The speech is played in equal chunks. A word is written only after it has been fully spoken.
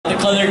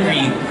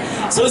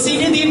So,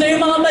 sino dito yung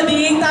mga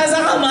bading? Taas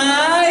ang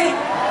kamay!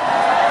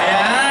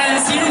 Ayan.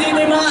 Sino dito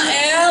yung mga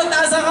L?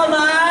 Taas ang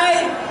kamay!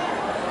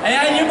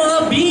 Ayan, yung mga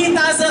B,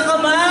 taas ang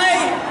kamay!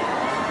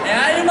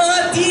 Ayan, yung mga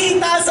T,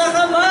 taas ang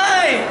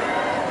kamay!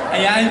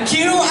 Ayan,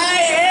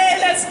 QIA!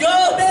 Let's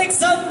go! Make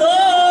some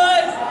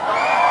noise!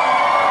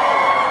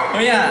 Oh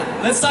yeah,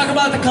 let's talk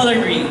about the color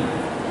green.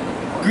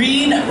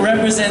 Green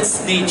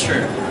represents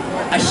nature,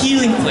 a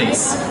healing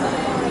place.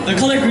 The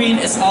color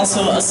green is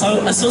also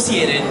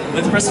associated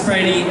with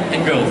prosperity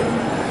and growth.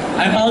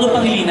 I'm Paolo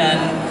Pangilinan,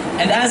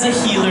 and as a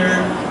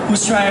healer who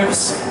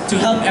strives to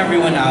help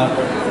everyone out,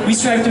 we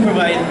strive to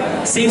provide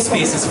safe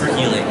spaces for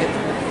healing.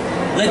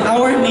 Let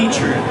our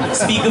nature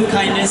speak of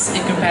kindness and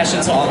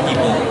compassion to all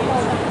people.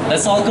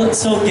 Let's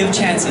also give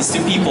chances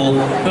to people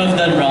who have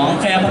done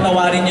wrong. Kaya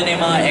patawarin nyo na yung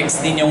mga ex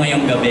ninyo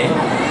ngayong gabi.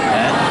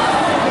 Yeah.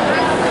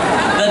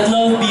 Let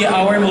love be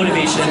our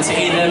motivation to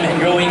aid them in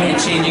growing and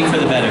changing for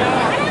the better.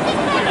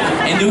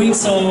 In doing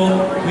so,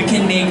 we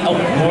can make a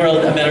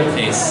world a better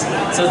place.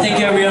 So thank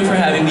you everyone for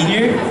having me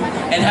here,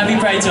 and happy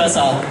Pride to us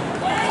all.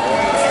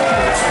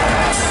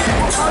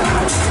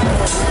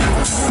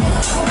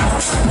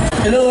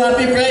 Hello,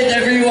 happy Pride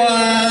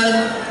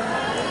everyone!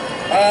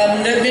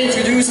 Let me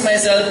introduce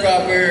myself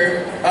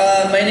proper.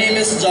 My name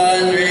is Dela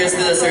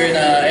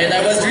Cerna, and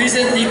I was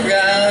recently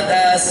crowned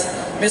as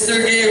Mr.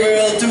 Gay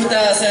World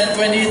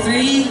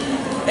 2023.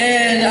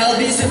 And I'll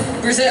be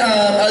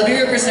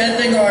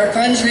representing our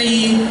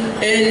country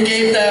in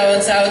Cape Town,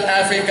 South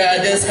Africa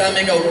this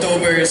coming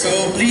October. So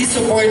please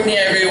support me,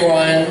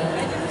 everyone.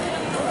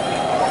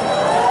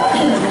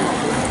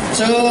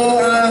 So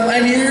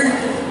I'm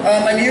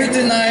here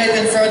tonight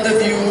in front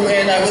of you,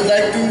 and I would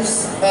like to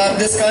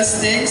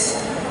discuss things.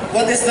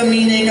 What is the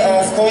meaning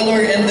of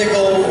color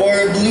indigo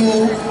or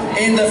blue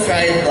in the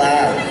pride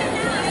flag?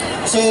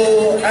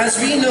 So as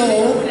we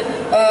know,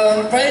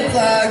 pride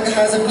flag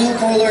has a blue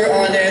color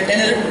on it,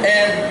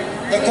 and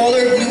the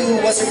color blue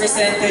was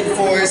represented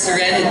for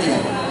serenity.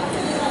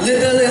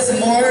 Little is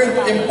more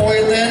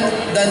important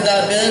than the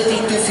ability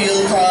to feel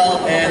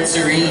calm and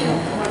serene.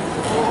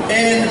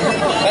 And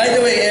by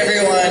the way,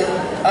 everyone,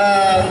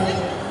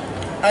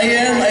 I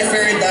am a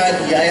fairy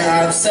daddy. I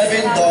have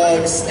 7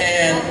 dogs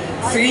and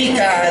 3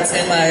 cats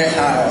in my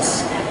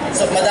house.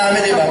 So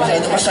madami, diba?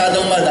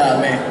 Masyadong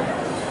madami.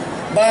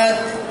 But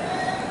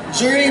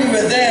during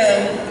with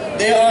them,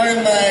 they are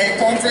my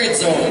comfort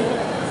zone.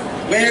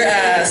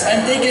 Whereas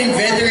I'm taking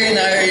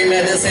veterinary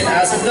medicine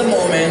as of the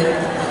moment,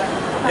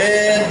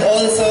 and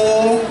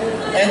also,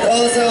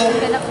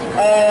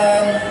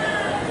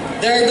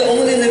 they're the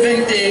only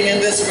living thing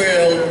in this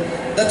world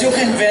that you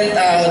can vent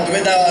out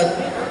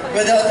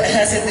without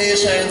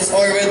hesitations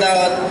or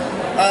without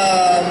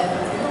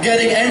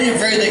getting any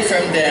verdict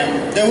from them.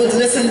 They would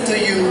listen to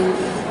you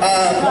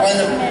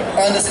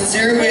on a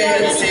sincere way at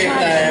the same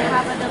time,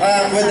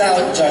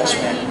 without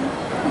judgment.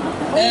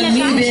 And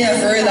me being a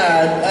fur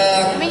dad,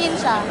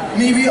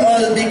 maybe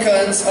all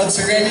beacons of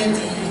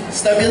serenity,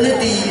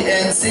 stability,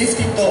 and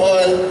safety to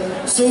all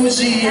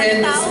Soji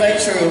in the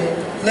spectrum.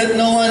 Let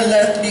no one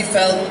left be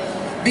felt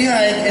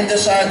behind in the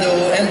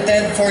shadow and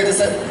tend for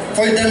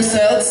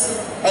themselves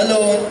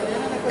alone,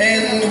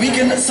 and we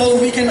can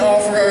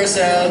offer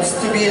ourselves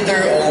to be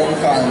their own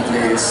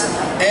countries.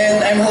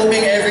 And I'm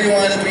hoping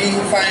everyone that we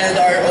find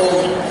our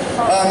own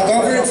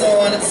comfort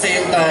zone at the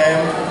same time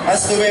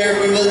as to where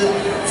we will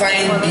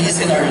find peace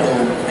in our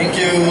own. Thank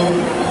you.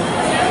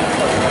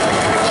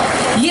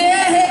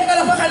 Yeah! Hey!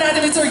 Palapakan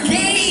natin Mr.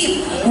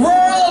 Gay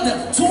World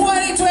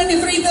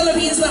 2023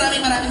 Philippines.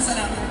 Maraming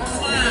salamat.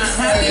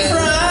 Happy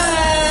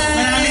Pride!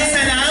 Maraming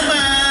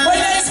salamat!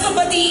 Wala nais ko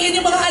batiin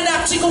yung mga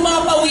anak kung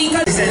mga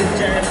pawikan.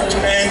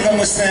 And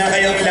kamusta na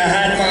kayong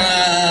lahat, mga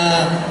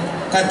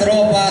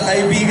katropa,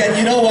 kaibigan?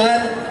 You know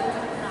what?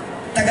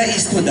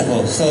 Taga-Eastwood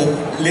ako. So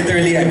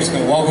literally, I'm just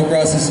gonna walk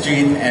across the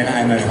street and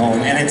I'm at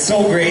home. And it's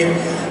so great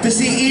to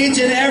see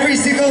each and every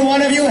single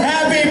one of you.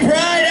 Happy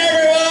Pride,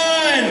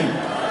 everyone!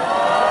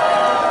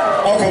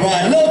 Oh, come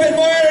on. A little bit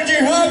more energy.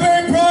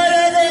 Happy Pride,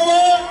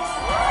 everyone!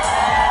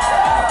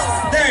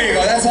 There you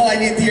go. That's all I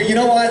need to hear. You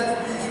know what?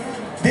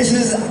 This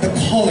is the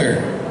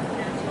color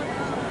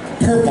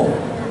purple.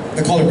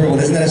 The color purple,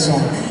 isn't that a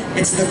song?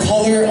 It's the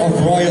color of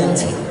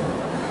royalty.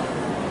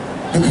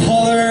 The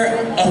color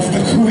of the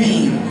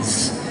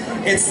queens.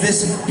 It's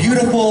this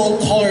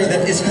beautiful color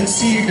that is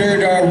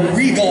considered a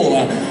regal,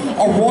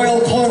 a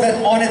royal color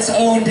that on its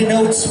own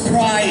denotes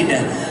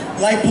pride.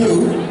 Like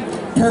blue,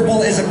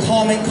 purple is a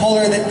common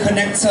color that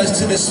connects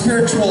us to the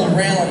spiritual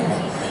realm.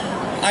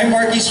 I'm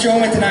Markki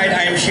Stroem, and tonight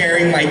I am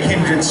sharing my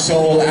kindred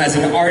soul as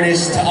an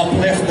artist to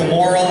uplift the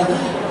moral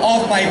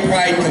of my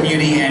pride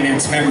community and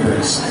its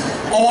members.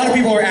 A lot of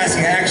people were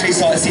asking, I actually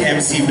saw si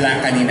MC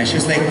Black kanina. She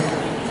was like,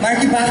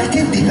 Markki, bakit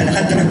hindi ka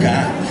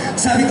nakadraga?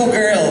 Sabi ko,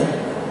 girl,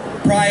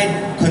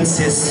 pride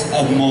consists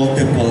of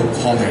multiple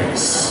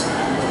colors.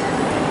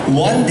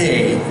 One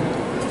day,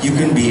 you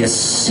can be a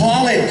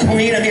solid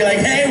queen and be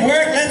like, hey,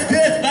 work, let's do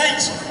this,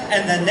 bitch!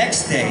 And the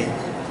next day,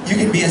 you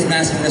can be as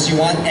masculine as you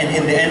want, and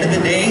in the end of the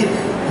day,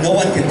 no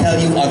one can tell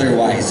you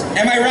otherwise.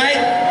 Am I right?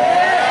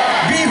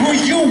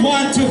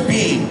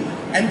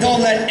 and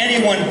don't let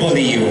anyone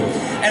bully you.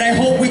 And I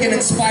hope we can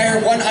inspire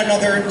one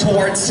another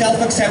towards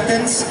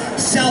self-acceptance,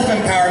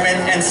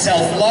 self-empowerment, and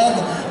self-love.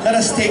 Let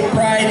us take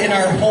pride in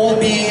our whole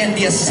being and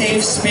be a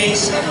safe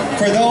space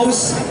for those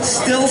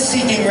still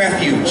seeking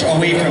refuge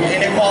away from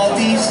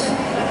inequalities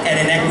and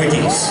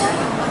inequities.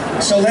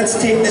 So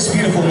let's take this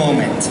beautiful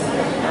moment,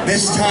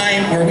 this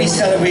time where we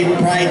celebrate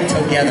pride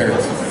together.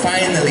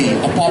 Finally,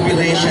 a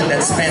population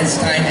that spends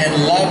time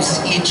and loves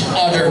each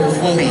other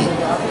fully.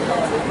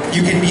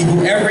 You can be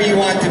whoever you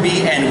want to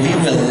be, and we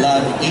will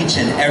love each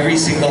and every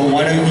single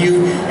one of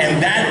you,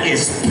 and that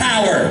is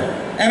power.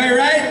 Am I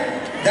right?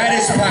 That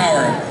is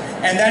power.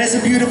 And that is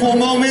a beautiful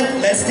moment.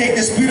 Let's take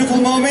this beautiful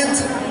moment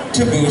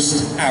to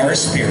boost our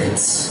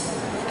spirits.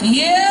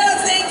 Yeah,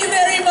 thank you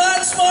very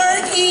much,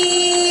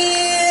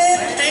 Markki!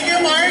 Thank you,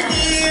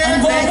 Markki!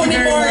 Ang Thank gwapo you ni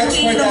very much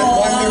Markki, for that no?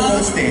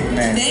 wonderful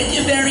statement. Thank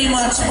you very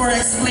much for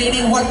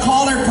explaining what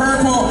Color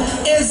Purple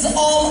is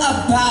all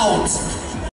about.